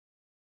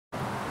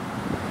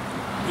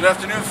Good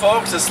afternoon,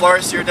 folks. It's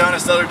Lars here down at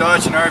Stettler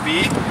Dodge and RV.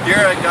 Here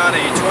I got a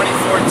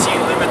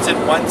 2014 limited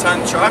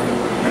 1-ton truck,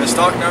 and the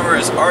stock number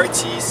is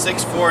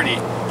RT640.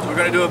 So we're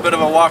going to do a bit of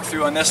a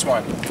walkthrough on this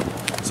one.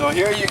 So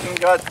here you can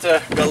got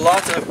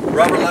lots of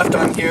rubber left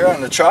on here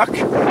on the truck,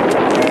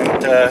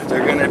 and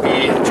they're going to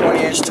be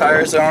 20-inch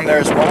tires on there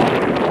as well.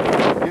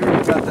 Here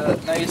you've got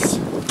that nice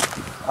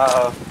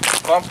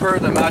bumper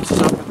that matches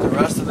up with the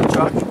rest of the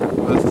truck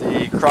with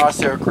the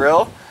crosshair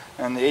grille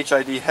and the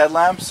HID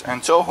headlamps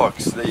and tow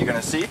hooks that you're going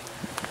to see.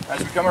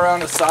 As we come around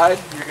the side,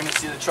 you're going to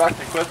see the truck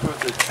equipped with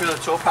the trailer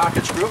tow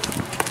package group,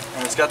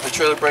 and it's got the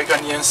trailer brake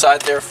on the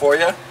inside there for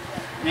you.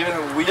 Even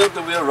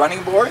wheel-to-wheel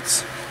running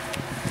boards,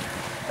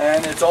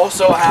 and it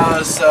also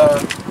has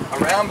a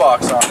ram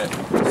box on it,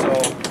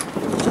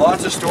 so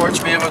lots of storage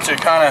to be able to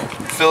kind of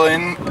fill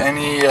in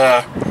any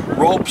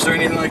ropes or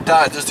anything like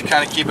that, just to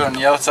kind of keep it on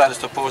the outside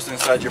as opposed to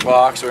inside your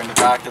box or in the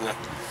back of the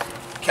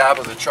cab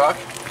of the truck.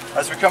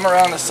 As we come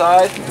around the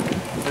side,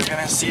 you're going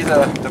to see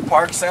the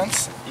park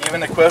sense,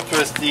 even equipped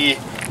with the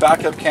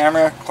backup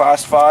camera,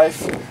 class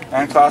 5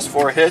 and class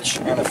 4 hitch,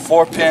 and a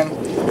 4-pin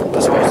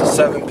as well as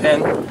a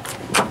 7-pin.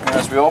 And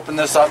as we open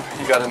this up,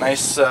 you got a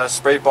nice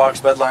spray box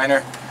bed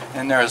liner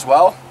in there as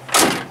well.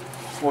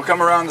 We'll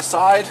come around the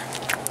side,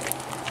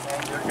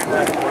 and we're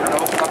going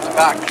to open up the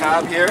back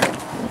cab here.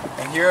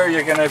 And here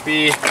you're going to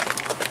be,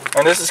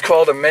 and this is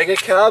called a mega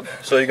cab,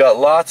 so you got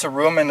lots of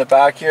room in the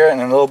back here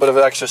and a little bit of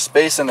extra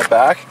space in the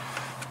back.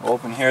 We'll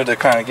open here to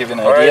kind of give you an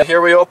idea. Alright, here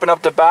we open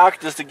up the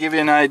back just to give you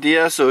an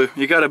idea. So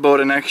you got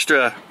about an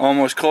extra,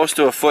 almost close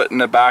to a foot in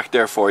the back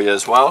there for you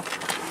as well.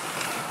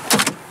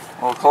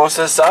 We'll close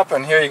this up,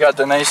 and here you got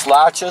the nice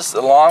latches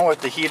along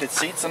with the heated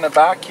seats in the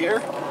back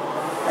here.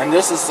 And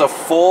this is the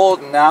full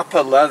Napa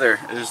leather,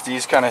 is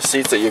these kind of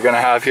seats that you're going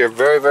to have here.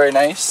 Very, very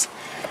nice.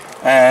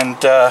 And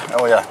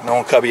oh yeah,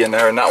 no cubby in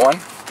there in that one.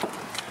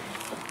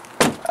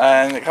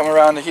 And come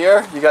around to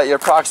here, you got your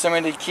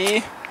proximity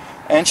key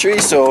entry,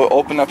 so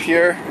open up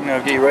here and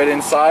it'll get you right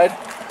inside.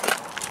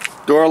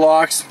 Door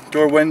locks,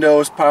 door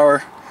windows,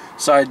 power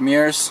side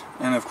mirrors,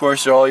 and of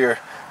course all your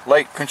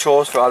light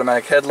controls for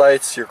automatic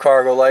headlights, your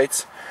cargo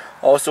lights,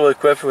 also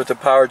equipped with a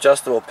power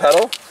adjustable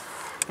pedal.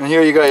 And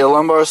here you got your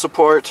lumbar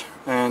support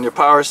and your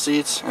power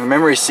seats and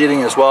memory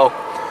seating as well.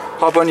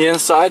 Hop on the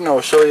inside and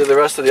I'll show you the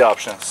rest of the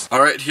options.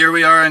 Alright, here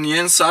we are on the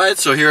inside.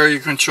 So here are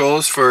your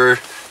controls for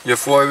your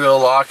 4-wheel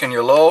lock and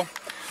your low.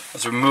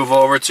 As we move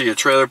over to your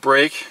trailer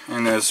brake,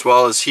 and as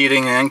well as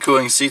heating and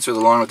cooling seats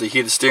along with the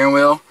heated steering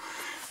wheel.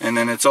 And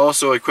then it's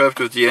also equipped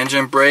with the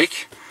engine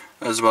brake,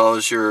 as well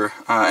as your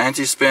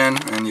anti-spin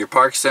and your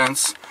park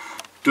sense,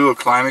 dual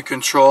climate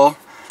control,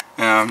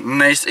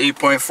 nice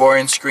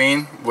 8.4-inch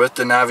screen with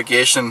the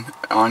navigation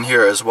on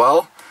here as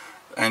well,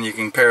 and you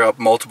can pair up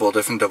multiple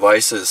different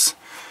devices.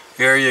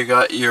 Here you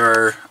got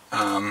your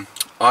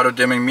auto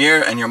dimming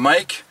mirror and your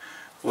mic,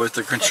 with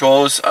the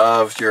controls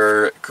of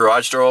your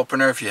garage door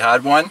opener if you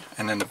had one,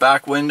 and then the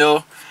back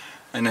window,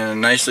 and then a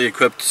nicely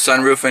equipped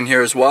sunroof in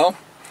here as well.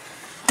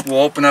 We'll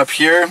open up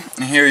here,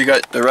 and here you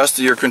got the rest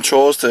of your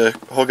controls to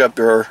hook up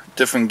your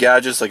different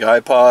gadgets like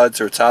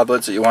iPods or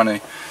tablets that you want to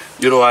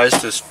utilize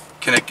to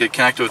get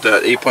connected with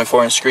that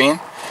 8.4-inch screen.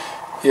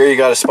 Here you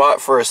got a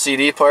spot for a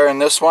CD player in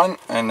this one,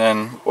 and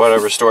then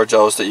whatever storage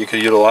else that you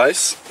could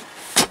utilize.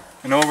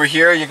 And over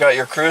here you got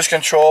your cruise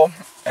control,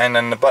 and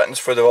then the buttons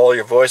for all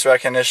your voice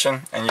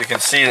recognition, and you can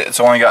see that it's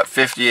only got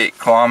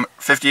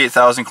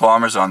 58,000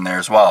 kilometers on there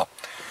as well.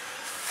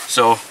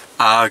 So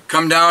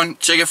come down,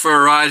 take it for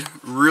a ride.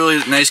 Really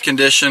nice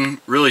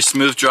condition, really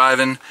smooth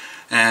driving,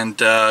 and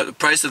the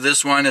price of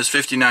this one is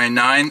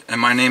 $59.9,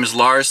 and my name is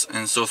Lars,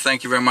 and so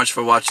thank you very much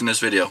for watching this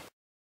video.